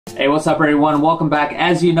Hey, what's up everyone? Welcome back.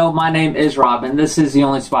 As you know, my name is Rob, and this is the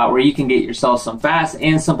only spot where you can get yourself some fast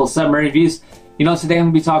and simple supplement reviews. You know, today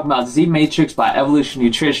I'm going to be talking about Z Matrix by Evlution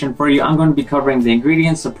Nutrition for you. I'm going to be covering the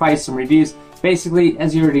ingredients, the price, and reviews. Basically,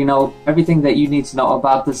 as you already know, everything that you need to know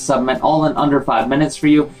about this supplement, all in under 5 minutes for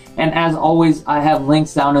you. And as always, I have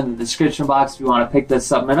links down in the description box if you want to pick this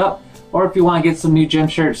supplement up. Or if you want to get some new gym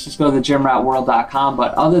shirts, just go to gymratsupphq.com.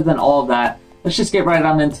 But other than all of that, let's just get right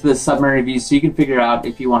on into the supplement review so you can figure out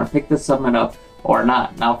if you want to pick this supplement up or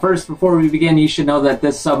not. Now first, before we begin, you should know that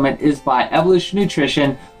this supplement is by Evlution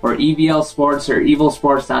Nutrition, or EVL Sports, or EVL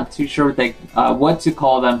Sports. Not too sure what to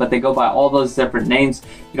call them, but they go by all those different names.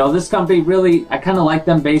 You know, this company really, I kind of like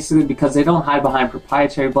them basically because they don't hide behind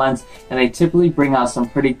proprietary blends, and they typically bring out some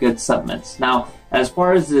pretty good supplements. Now, as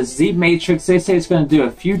far as the Z Matrix, they say it's going to do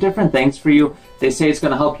a few different things for you. They say it's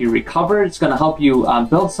going to help you recover, it's going to help you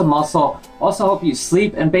build some muscle, also help you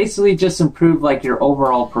sleep, and basically just improve like your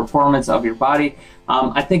overall performance of your body.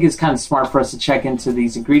 I think it's kind of smart for us to check into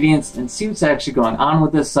these ingredients and see what's actually going on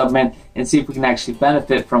with this supplement and see if we can actually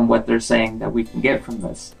benefit from what they're saying that we can get from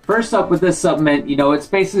this. First up with this supplement, you know, it's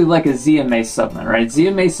basically like a ZMA supplement, right?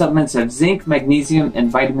 ZMA supplements have zinc, magnesium, and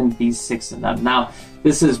vitamin B6 in them. Now,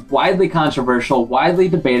 this is widely controversial, widely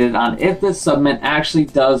debated on if this supplement actually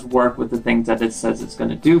does work with the things that it says it's going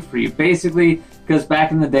to do for you. Basically, because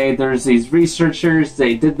back in the day, there's these researchers,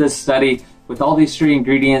 they did this study with all these 3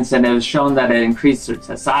 ingredients, and it was shown that it increased their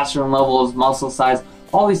testosterone levels, muscle size,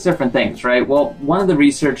 all these different things, right? Well, one of the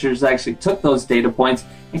researchers actually took those data points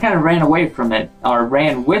and kind of ran away from it, or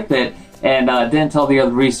ran with it, and didn't tell the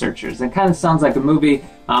other researchers. It kind of sounds like a movie,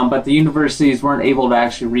 but the universities weren't able to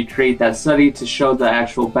actually recreate that study to show the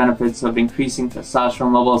actual benefits of increasing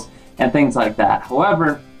testosterone levels and things like that.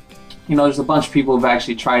 However, you know, there's a bunch of people who've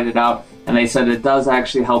actually tried it out, and they said it does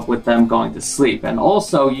actually help with them going to sleep. And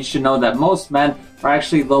also, you should know that most men are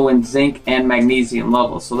actually low in zinc and magnesium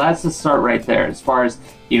levels. So that's the start right there. As far as,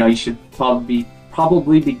 you know, you should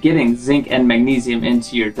probably be getting zinc and magnesium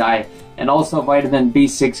into your diet. And also, vitamin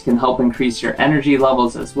B6 can help increase your energy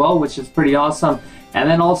levels as well, which is pretty awesome. And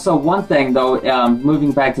then also one thing though,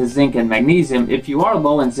 moving back to zinc and magnesium, if you are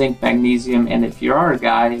low in zinc, magnesium, and if you are a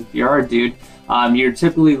guy, if you are a dude, you're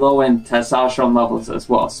typically low in testosterone levels as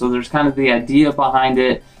well. So there's kind of the idea behind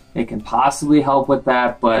it. It can possibly help with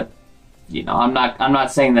that, but you know, I'm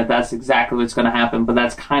not saying that that's exactly what's going to happen, but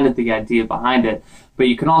that's kind of the idea behind it. But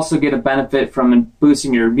you can also get a benefit from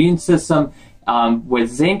boosting your immune system with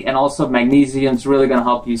zinc, and also magnesium is really going to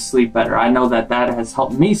help you sleep better. I know that has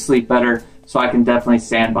helped me sleep better, so I can definitely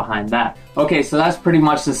stand behind that. Okay, so that's pretty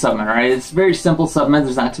much the supplement, right? It's a very simple supplement.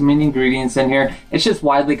 There's not too many ingredients in here. It's just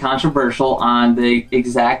widely controversial on the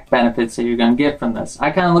exact benefits that you're going to get from this.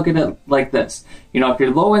 I kind of look at it like this. You know, if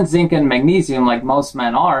you're low in zinc and magnesium, like most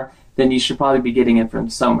men are, then you should probably be getting it from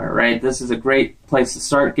somewhere, right? This is a great place to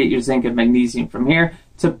start. Get your zinc and magnesium from here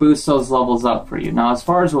to boost those levels up for you. Now, as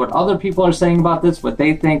far as what other people are saying about this, what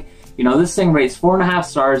they think, you know, this thing rates 4.5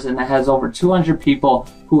 stars, and it has over 200 people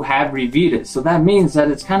who have reviewed it. So that means that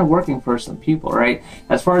it's kind of working for some people, right?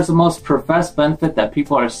 As far as the most professed benefit that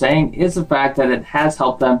people are saying is the fact that it has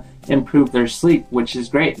helped them improve their sleep, which is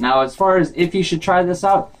great. Now, as far as if you should try this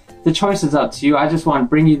out, the choice is up to you. I just want to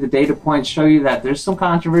bring you the data points, show you that there's some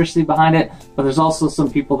controversy behind it, but there's also some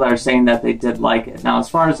people that are saying that they did like it. Now, as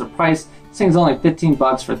far as the price, this thing's only 15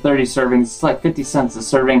 bucks for 30 servings. It's like 50 cents a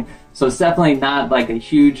serving. So it's definitely not like a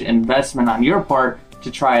huge investment on your part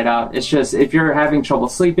to try it out. It's just if you're having trouble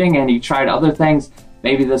sleeping and you tried other things,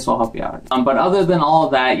 maybe this will help you out. But other than all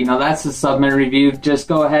of that, you know, that's the supplement review. Just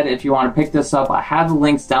go ahead if you want to pick this up. I have the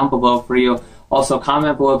links down below for you. Also,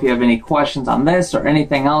 comment below if you have any questions on this or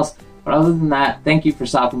anything else. But other than that, thank you for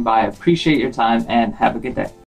stopping by. I appreciate your time, and have a good day.